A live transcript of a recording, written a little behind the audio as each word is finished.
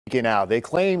Now, they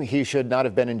claim he should not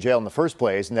have been in jail in the first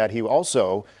place and that he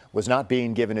also was not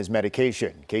being given his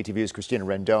medication. KTVU's Christina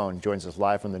Rendon joins us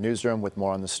live from the newsroom with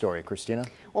more on the story. Christina?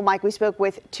 Well, Mike, we spoke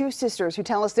with two sisters who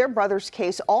tell us their brother's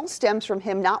case all stems from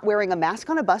him not wearing a mask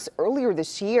on a bus earlier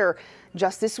this year.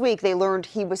 Just this week, they learned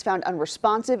he was found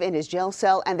unresponsive in his jail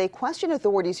cell, and they question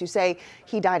authorities who say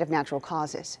he died of natural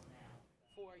causes.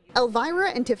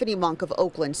 Elvira and Tiffany Monk of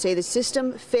Oakland say the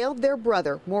system failed their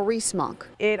brother, Maurice Monk.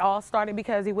 It all started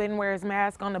because he wouldn't wear his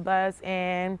mask on the bus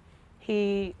and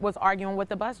he was arguing with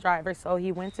the bus driver, so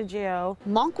he went to jail.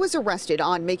 Monk was arrested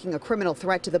on making a criminal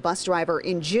threat to the bus driver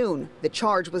in June. The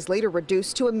charge was later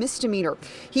reduced to a misdemeanor.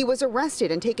 He was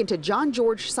arrested and taken to John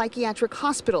George Psychiatric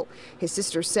Hospital. His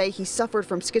sisters say he suffered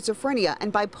from schizophrenia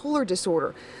and bipolar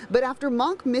disorder. But after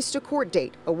Monk missed a court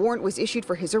date, a warrant was issued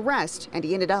for his arrest, and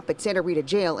he ended up at Santa Rita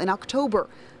Jail in October.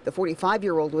 The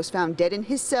 45-year-old was found dead in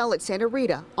his cell at Santa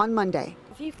Rita on Monday.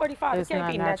 He's 45. It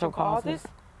can't be natural causes.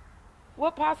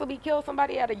 What possibly killed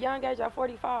somebody at a young age at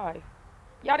 45?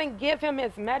 Y'all didn't give him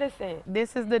his medicine.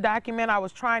 This is the document I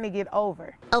was trying to get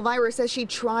over. Elvira says she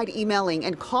tried emailing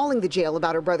and calling the jail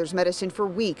about her brother's medicine for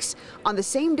weeks. On the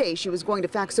same day she was going to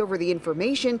fax over the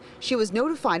information, she was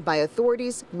notified by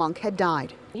authorities Monk had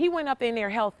died. He went up in there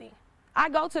healthy. I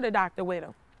go to the doctor with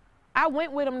him. I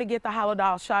went with him to get the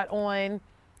Halodoll shot on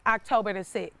October the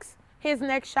 6th. His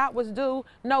next shot was due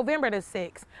November the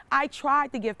 6th. I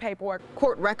tried to give paperwork.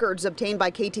 Court records obtained by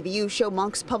KTVU show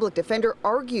Monk's public defender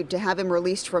argued to have him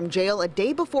released from jail a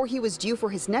day before he was due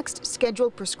for his next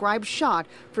scheduled prescribed shot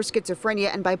for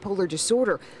schizophrenia and bipolar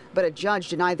disorder. But a judge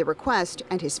denied the request,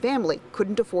 and his family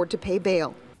couldn't afford to pay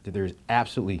bail. There's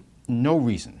absolutely no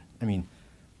reason,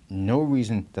 no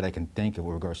reason that I can think of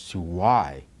with regards to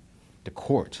why the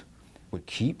court would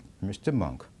keep Mr.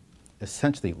 Monk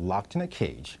essentially locked in a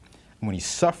cage when he's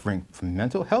suffering from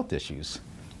mental health issues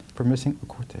for missing a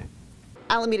court date.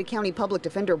 Alameda County Public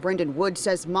Defender Brendan Wood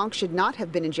says Monk should not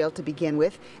have been in jail to begin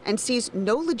with and sees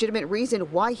no legitimate reason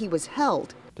why he was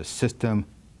held. The system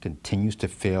continues to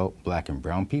fail black and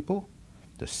brown people.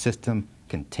 The system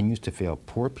continues to fail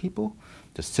poor people.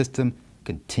 The system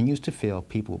continues to fail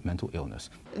people with mental illness.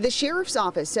 The sheriff's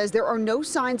office says there are no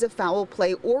signs of foul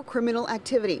play or criminal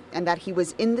activity and that he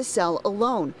was in the cell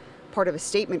alone. Part of a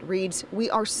statement reads, "We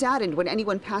are saddened when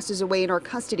anyone passes away in our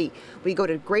custody. We go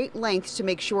to great lengths to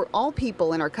make sure all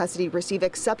people in our custody receive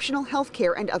exceptional health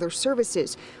care and other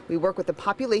services. We work with the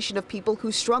population of people who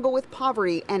struggle with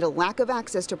poverty and a lack of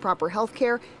access to proper health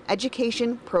care,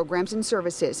 education, programs, and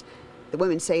services." The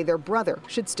women say their brother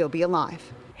should still be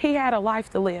alive. He had a life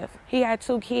to live. He had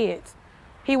 2 kids.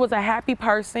 He was a happy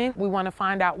person. We want to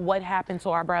find out what happened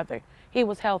to our brother. He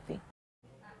was healthy.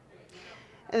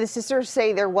 The sisters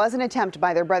say there was an attempt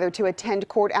by their brother to attend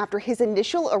court after his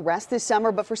initial arrest this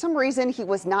summer, but for some reason he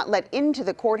was not let into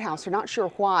the courthouse. They're not sure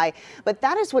why, but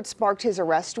that is what sparked his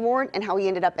arrest warrant and how he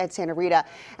ended up at Santa Rita.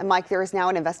 And Mike, there is now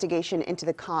an investigation into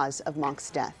the cause of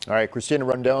Monk's death. All right, Christina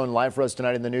Rendon live for us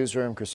tonight in the newsroom.